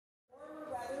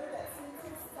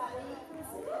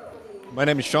My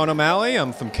name is Sean O'Malley.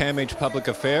 I'm from CAMH Public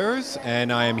Affairs,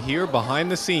 and I am here behind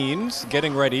the scenes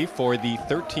getting ready for the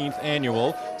 13th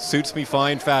annual Suits Me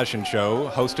Fine fashion show,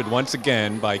 hosted once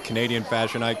again by Canadian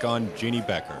fashion icon Jeanne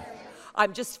Beker.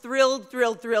 I'm just thrilled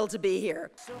to be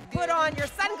here. Put on your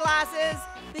sunglasses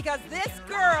because this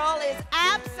girl is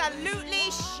absolutely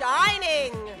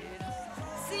shining.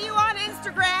 See you on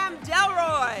Instagram,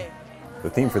 Delroy. The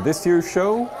theme for this year's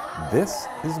show, This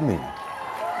Is Me.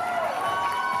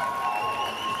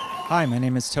 Hi, my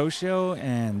name is Toshio,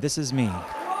 and this is me.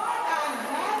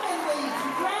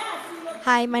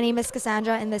 Hi, my name is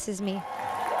Cassandra, and this is me.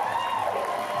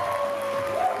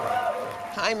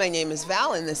 Hi, my name is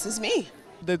Val, and this is me.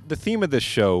 The theme of this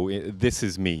show, This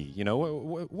Is Me, you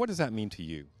know, what does that mean to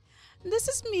you? This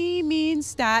is me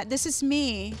means that this is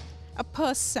me, a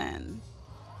person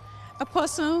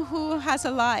who has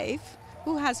a life,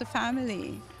 who has a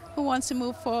family, who wants to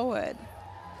move forward,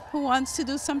 who wants to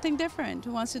do something different,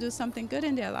 who wants to do something good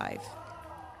in their life.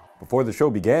 Before the show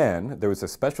began, there was a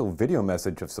special video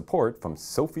message of support from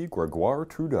Sophie Gregoire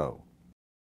Trudeau.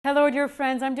 Hello, dear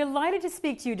friends. I'm delighted to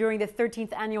speak to you during the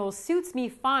 13th annual Suits Me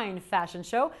Fine fashion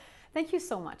show. Thank you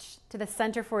so much to the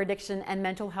Center for Addiction and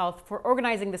Mental Health for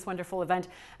organizing this wonderful event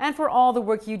and for all the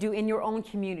work you do in your own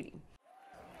community.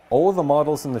 All of the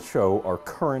models in the show are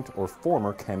current or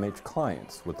former CAMH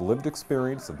clients with lived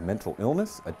experience of mental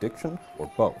illness, addiction, or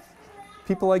both.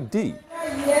 People like Dee,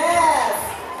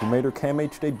 who made her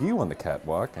CAMH debut on the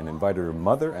catwalk and invited her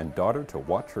mother and daughter to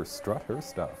watch her strut her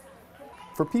stuff.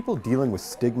 For people dealing with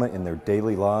stigma in their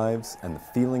daily lives and the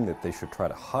feeling that they should try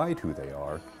to hide who they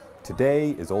are, today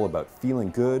is all about feeling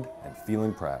good and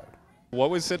feeling proud.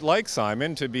 What was it like,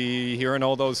 Simon, to be hearing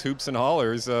all those hoops and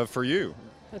hollers for you?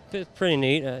 It's pretty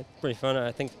neat, pretty fun.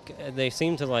 I think they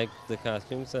seem to like the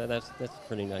costumes. That's a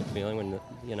pretty nice feeling when,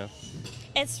 you know.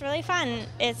 It's really fun.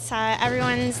 It's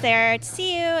everyone's there to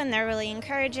see you, and they're really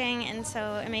encouraging, and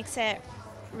so it makes it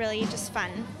really just fun,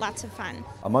 lots of fun.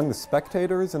 Among the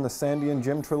spectators in the Sandi and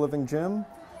Treliving gym,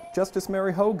 Justice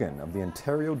Mary Hogan of the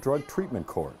Ontario Drug Treatment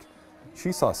Court.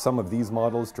 She saw some of these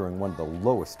models during one of the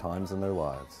lowest times in their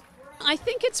lives. I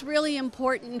think it's really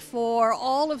important for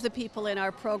all of the people in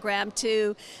our program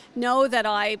to know that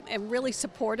I am really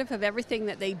supportive of everything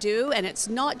that they do, and it's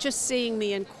not just seeing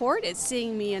me in court, it's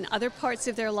seeing me in other parts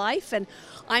of their life, and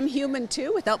I'm human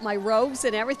too without my robes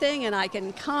and everything, and I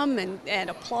can come and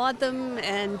applaud them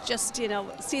and just, you know,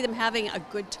 see them having a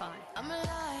good time.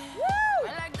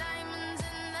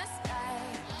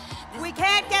 We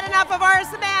can't get enough of our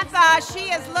Samantha.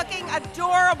 She is looking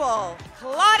adorable.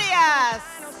 Claudius.